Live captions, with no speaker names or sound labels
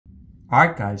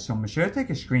Alright guys, so I'm going to show you how to take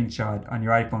a screenshot on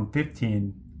your iPhone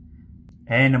 15.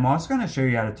 And I'm also going to show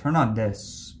you how to turn on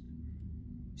this.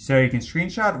 So you can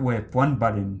screenshot with one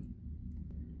button.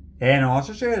 And I'll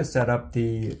also show you how to set up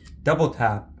the double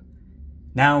tap.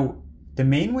 Now, the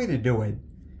main way to do it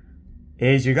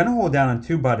is you're going to hold down on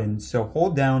two buttons. So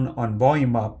hold down on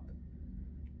volume up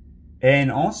and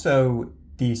also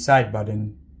the side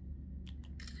button.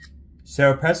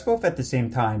 So press both at the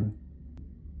same time.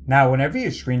 Now, whenever you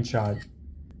screenshot,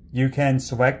 you can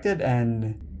select it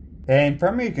and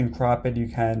from here you can crop it, you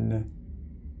can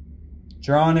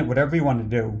draw on it, whatever you want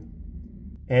to do.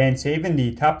 And save in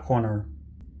the top corner.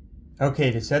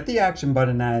 Okay, to set the action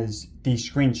button as the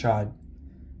screenshot,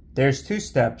 there's two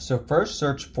steps. So first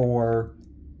search for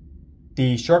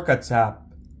the Shortcuts app.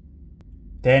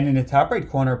 Then in the top right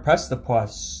corner, press the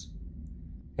plus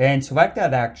and select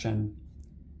that action.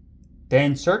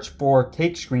 Then search for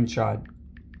Take Screenshot.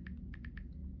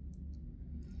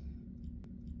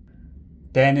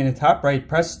 Then in the top right,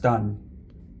 press Done.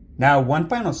 Now one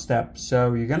final step.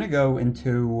 So you're going to go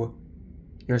into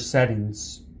your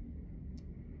settings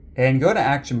and go to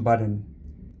Action button.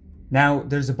 Now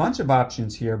there's a bunch of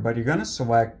options here, but you're going to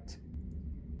select,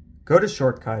 go to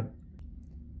Shortcut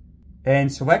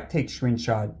and select Take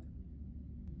Screenshot.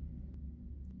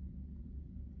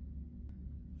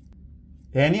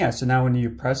 And yeah, so now when you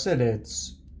press it,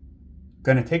 it's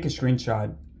going to take a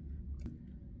screenshot.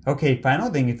 Okay,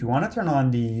 final thing, if you want to turn on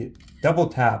the double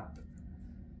tap,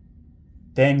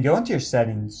 then go into your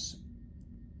settings.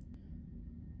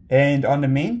 And on the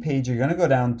main page, you're going to go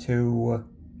down to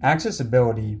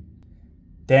Accessibility.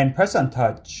 Then press on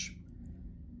Touch.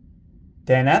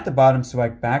 Then at the bottom,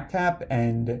 select Back Tap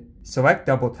and select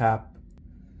Double Tap.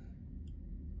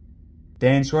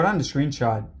 Then scroll down to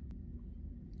Screenshot.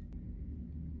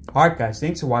 Alright guys,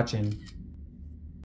 thanks for watching.